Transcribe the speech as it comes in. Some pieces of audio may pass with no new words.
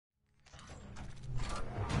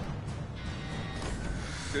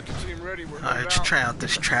Get the team ready. We're Alright, let's try out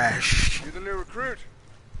this trash. You're the new recruit.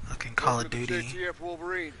 Fucking Call of Duty. JTF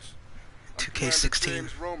Wolverines. 2K16.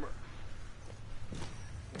 James Romer.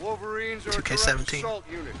 Wolverines are 2K17. a assault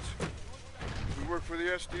unit. We work for the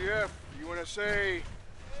SDF, UNSA,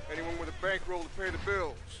 anyone with a bankroll to pay the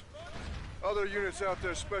bills. Other units out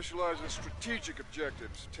there specialize in strategic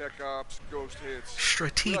objectives, tech ops, ghost hits.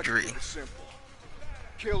 Strategery. Like simple.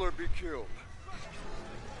 Kill or be killed.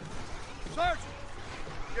 Sergeant,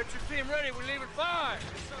 get your team ready. We leave at 5.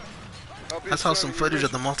 I saw some footage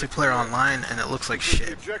of the multiplayer online, and it looks like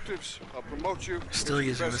shit. I'll promote you. Still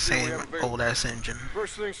using the same old-ass engine.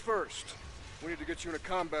 First things first, we need to get you in a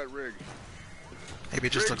combat rig. Maybe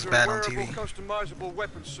it just looks bad on wearable, TV. Customizable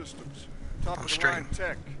weapon systems. Top On of the stream. line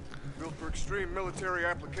tech, built for extreme military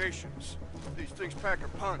applications. These things pack a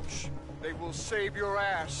punch. They will save your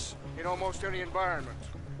ass in almost any environment.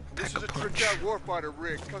 This is a tricked-out warfighter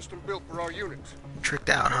rig, custom built for our unit. Tricked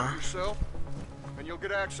out, huh? Yourself, and you'll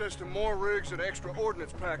get access to more rigs and extra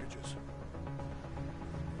ordnance packages.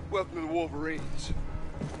 Welcome to the Wolverines.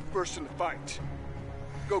 First in the fight.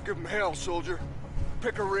 Go give them hell, soldier.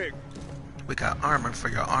 Pick a rig. We got armor for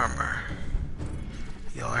your armor.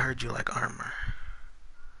 Yo, I heard you like armor.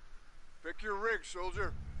 Pick your rig,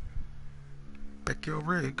 soldier. Pick your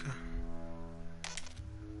rig.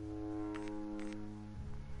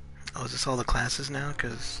 Oh, is this all the classes now?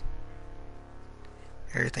 Because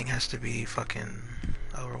everything has to be fucking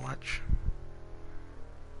Overwatch.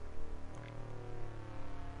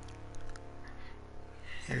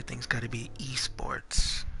 Everything's got to be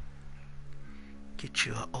esports. Get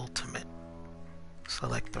you an ultimate.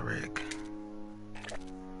 Select the rig.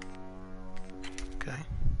 Okay.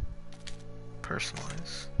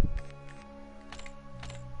 Personalize.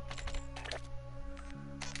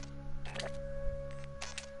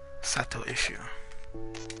 Sato issue.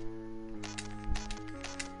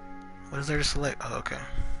 What is there to select? Oh, okay.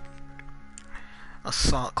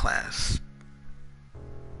 Assault class.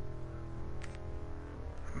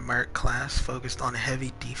 Merc class focused on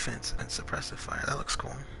heavy defense and suppressive fire. That looks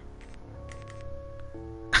cool.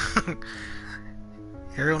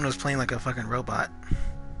 Everyone was playing like a fucking robot.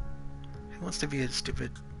 Who wants to be a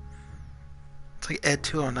stupid... It's like Ed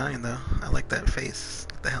 209 though. I like that face.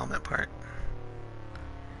 The helmet part.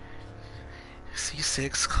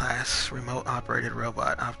 C6 class remote operated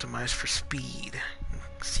robot optimized for speed.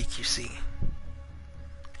 CQC.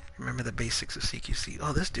 Remember the basics of CQC.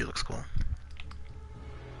 Oh, this dude looks cool.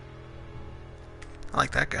 I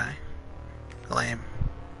like that guy. Lame.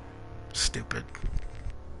 Stupid.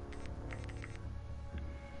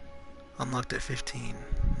 Unlocked at 15.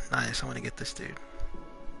 Nice, I want to get this dude.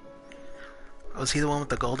 Oh, is he the one with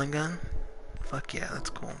the golden gun? Fuck yeah, that's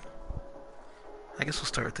cool. I guess we'll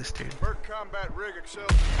start with this dude. Merc combat rig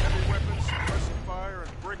excels in heavy weapons, suppressive fire,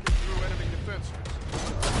 and breaking through enemy defenses.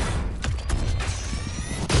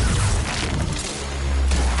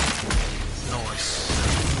 Nice.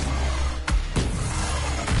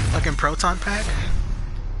 Fucking proton pack?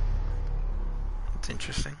 That's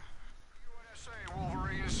interesting. UNSA,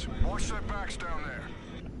 Wolverines. Watch their backs down there.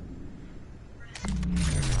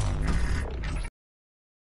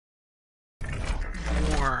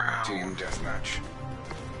 Wow. Team deathmatch.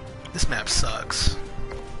 This map sucks.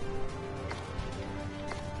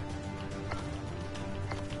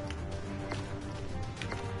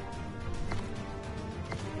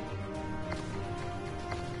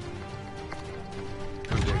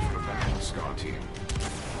 Good day for the battle, Scar team.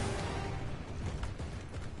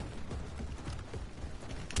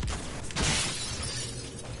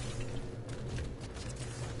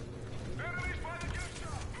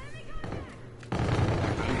 I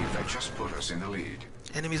believe they just put us in the lead.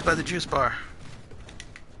 Enemies by the juice bar.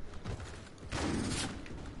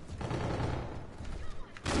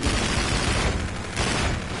 I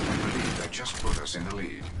believe they just put us in the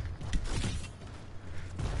lead.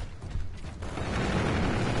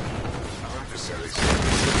 Our adversaries.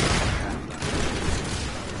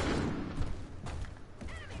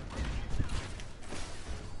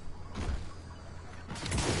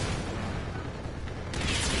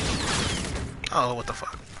 Oh, what the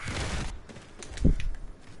fuck?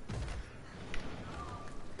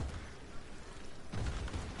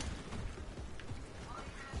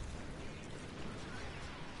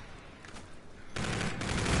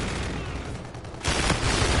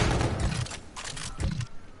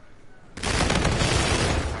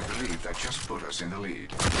 Just put us in the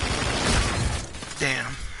lead.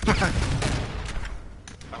 Damn.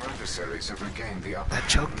 Our adversaries have regained the upper That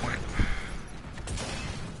choke point.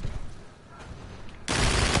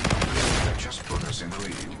 They just put us in the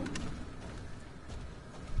lead.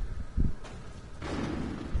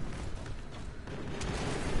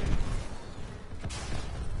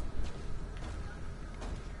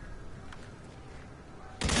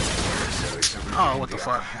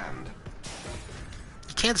 far. Hand.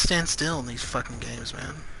 You can't stand still in these fucking games,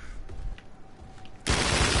 man.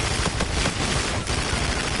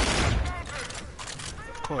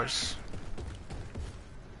 Of course.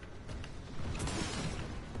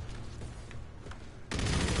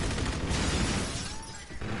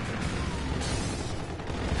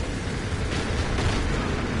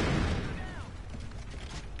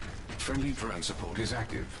 Friendly drone support is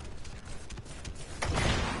active.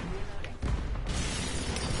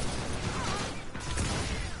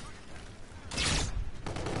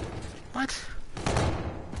 What?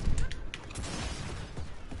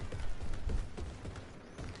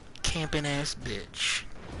 Camping ass bitch.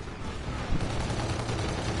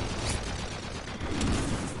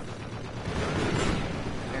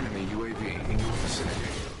 Enemy UAV in your vicinity.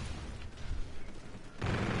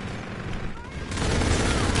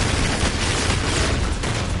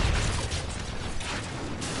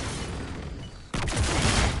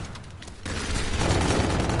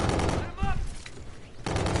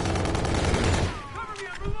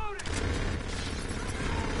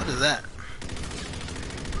 What is that?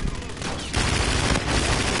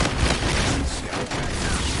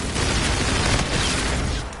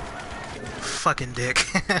 Fucking dick.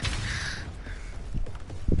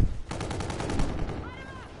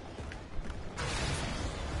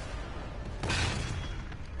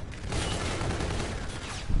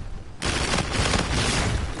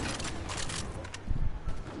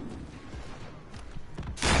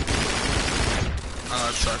 Oh,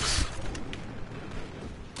 that sucks.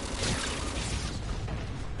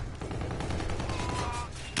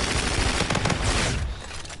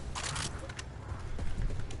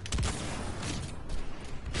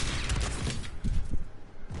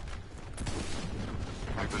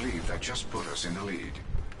 I believe that just put us in the lead.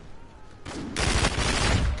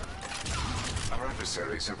 Our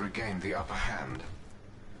adversaries have regained the upper hand.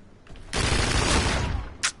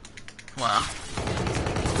 Wow.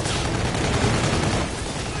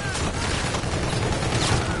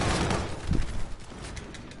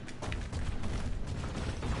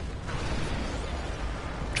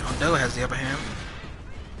 John Doe has the upper hand.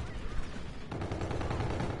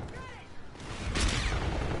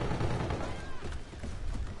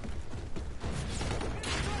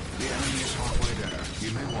 The enemy is halfway there.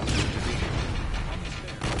 You may want to intervene.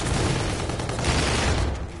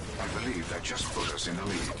 I believe that just put us in the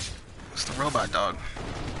lead. It's the robot dog.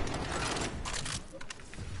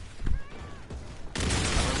 Our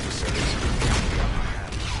adversaries have regained the upper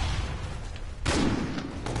hand.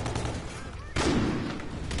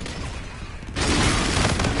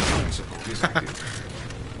 Drone support is active.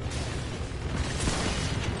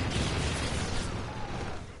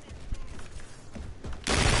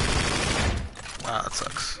 Wow, that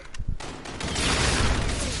sucks.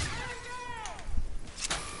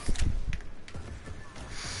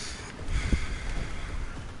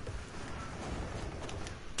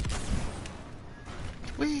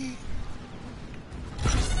 Whee!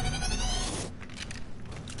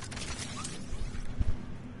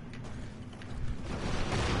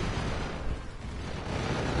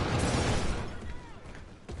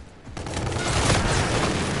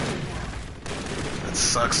 That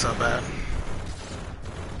sucks so bad.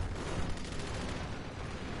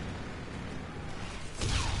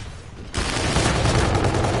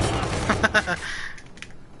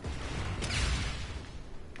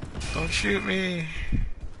 Don't shoot me.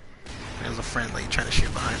 There's a friendly trying to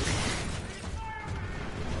shoot behind me.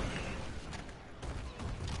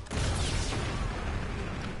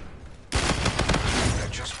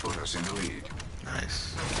 That just put us in the lead.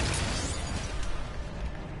 Nice.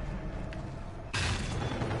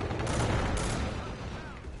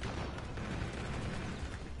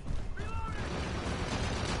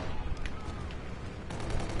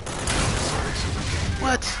 Adversaries have regained the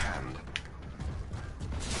What? upper hand.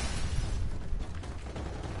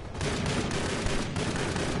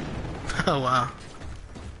 Oh wow.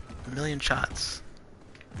 A million shots.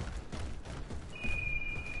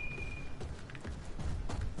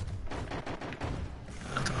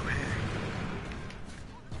 Nothing over here.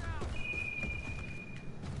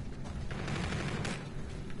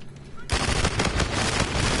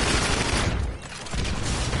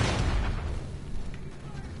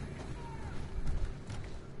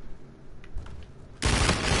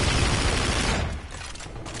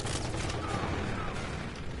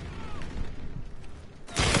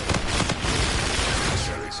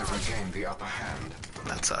 Adversaries have regained the upper hand.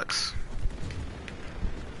 That sucks.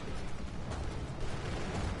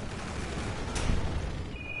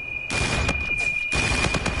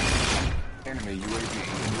 Enemy UAV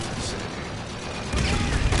in your vicinity.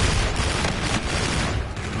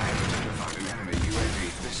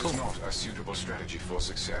 is not a suitable strategy for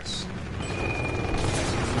success.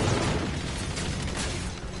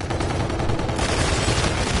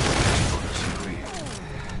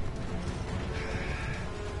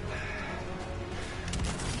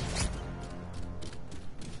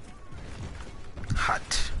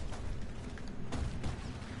 Hot.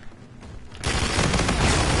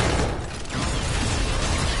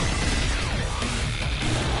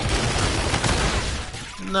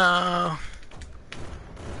 No.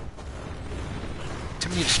 Too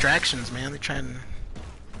many distractions, man. They're trying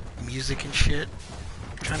music and shit.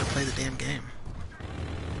 I'm trying to play the damn game.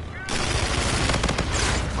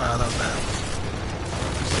 Wow, that was bad.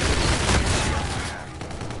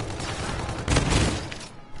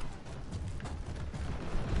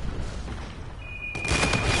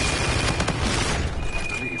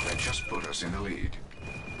 In the lead.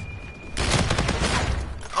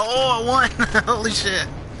 Oh, I won! Holy shit.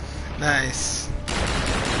 Nice.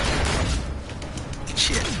 Good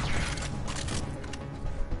shit.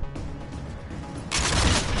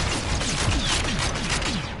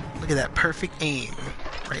 Look at that perfect aim.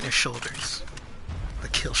 Right in his shoulders. The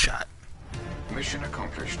kill shot. Mission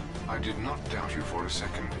accomplished. I did not doubt you for a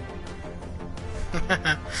second.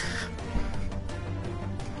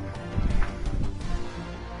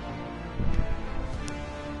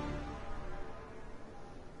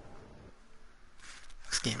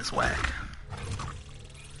 Game is whack.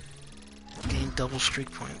 Gain double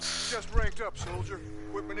streak points. Just ranked up, soldier.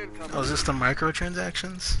 Equipment incoming. Oh, is this the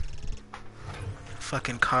microtransactions?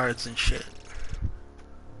 Fucking cards and shit.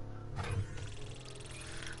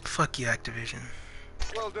 Fuck you, Activision.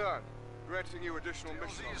 Well done. Granting you additional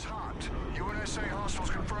missions. is hot. UNSA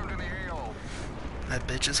hostiles confirmed in the AO. That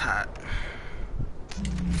bitch is hot.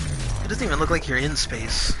 It doesn't even look like you're in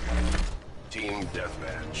space. Team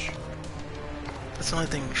deathmatch. That's the only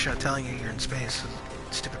thing telling you you're in space.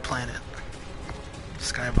 Stupid planet.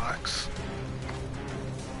 Skybox.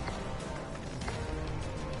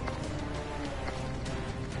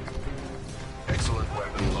 Excellent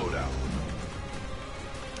weapon loadout.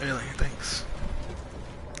 Really, thanks.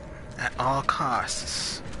 At all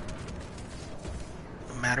costs.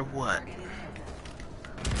 No matter what.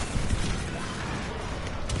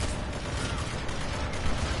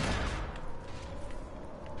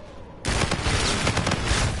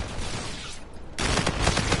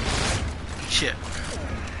 Shit.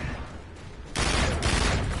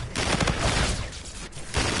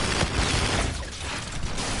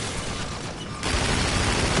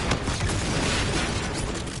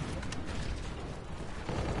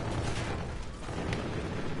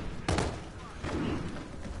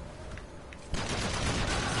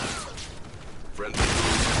 Friendly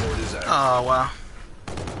support is active. Oh, wow.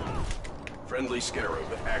 Friendly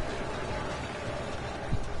Scarab active.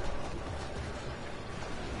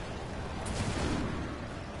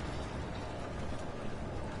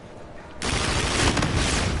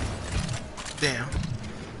 Damn.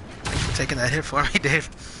 Thanks for taking that hit for me, Dave.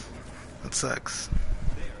 That sucks.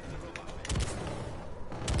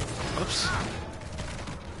 Oops.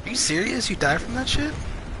 Are you serious? You died from that shit?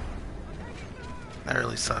 That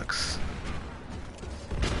really sucks.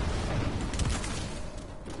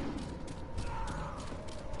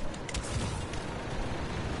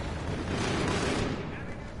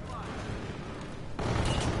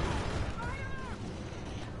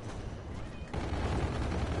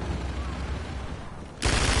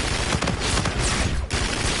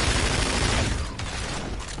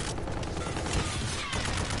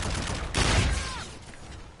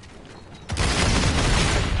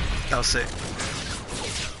 That was sick.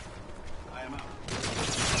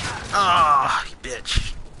 Ah, you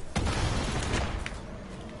bitch.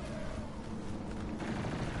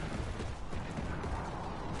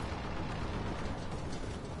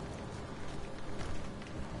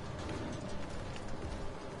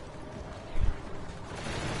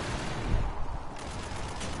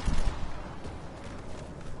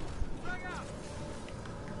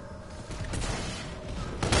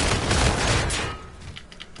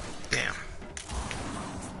 Damn.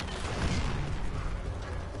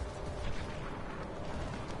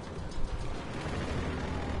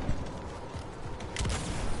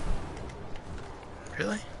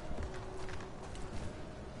 Really?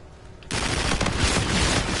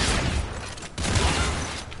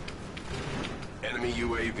 Enemy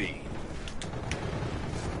UAV.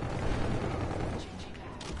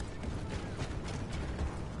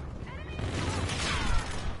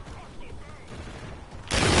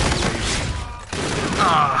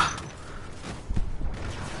 Ah.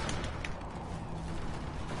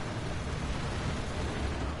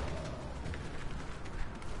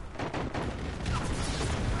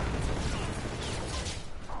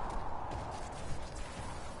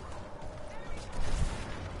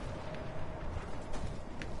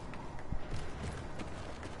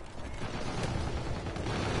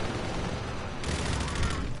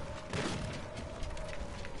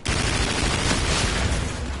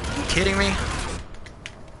 kidding me?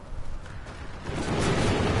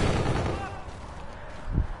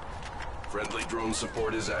 Friendly drone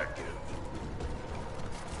support is active.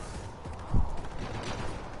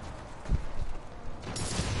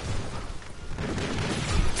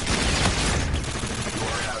 You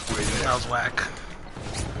are halfway there. That was whack.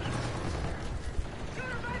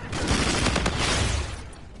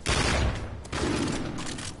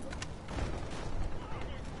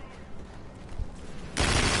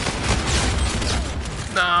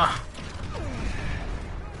 Nah.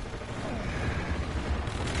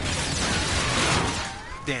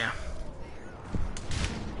 Damn.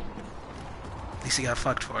 At least he got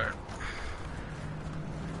fucked for it.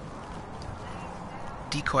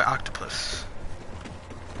 Decoy octopus.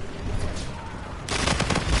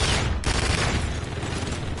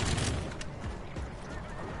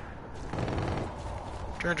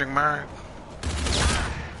 Dredging mark.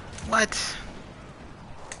 What?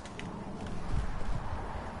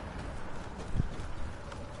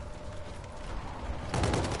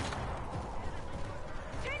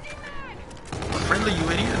 Friendly, you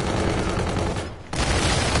idiot.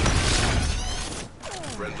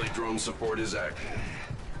 Friendly drone support is active.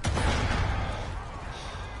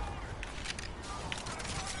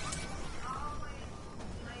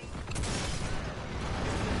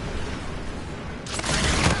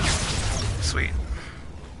 Sweet.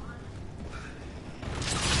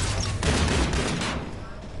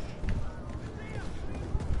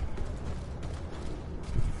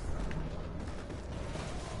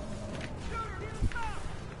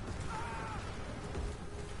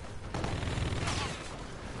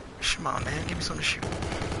 Come on, man, give me something to shoot.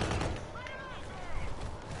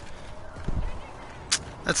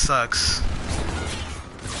 That sucks.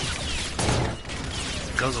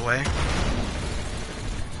 Goes away.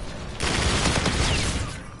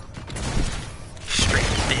 Straight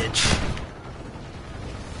bitch.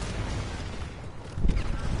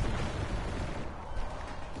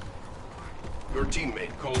 Your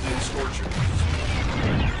teammate called in Scorcher.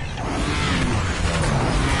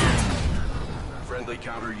 Friendly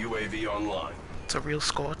counter UAV online. It's a real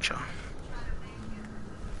scorcher.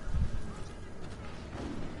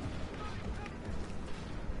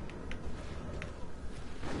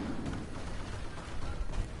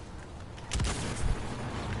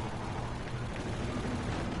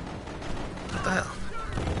 What the hell?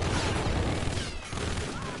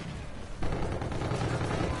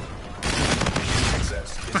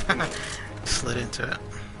 Access is denied. Slid into it.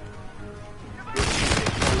 Your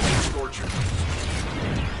teammate called in Scorcher.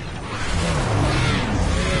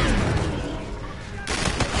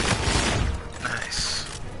 Nice.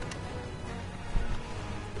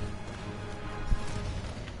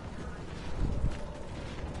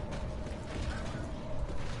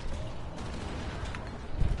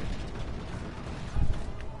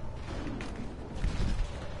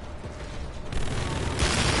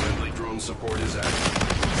 Friendly drone support is active.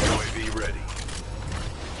 UAV ready.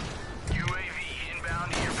 UAV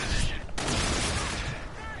inbound to your position.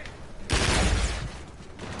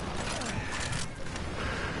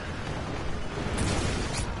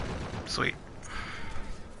 Sweet.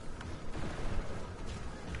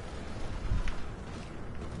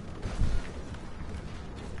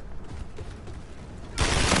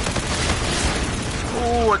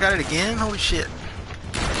 Oh, I got it again? Holy shit.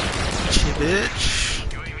 Shit, bitch.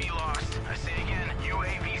 UAV lost. I say again,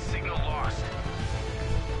 UAV signal lost.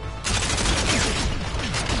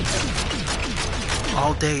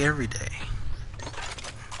 All day, every day.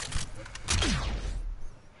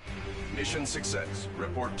 Mission success.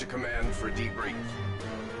 Report to command for debrief.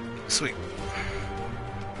 Sweet.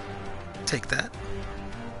 Take that.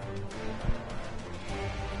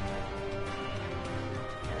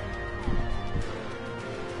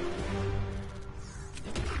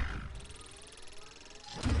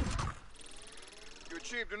 You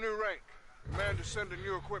achieved a new rank. Commander sending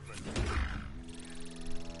new equipment.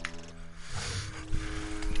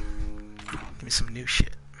 Give me some new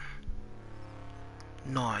shit.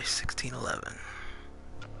 Nice, 1611.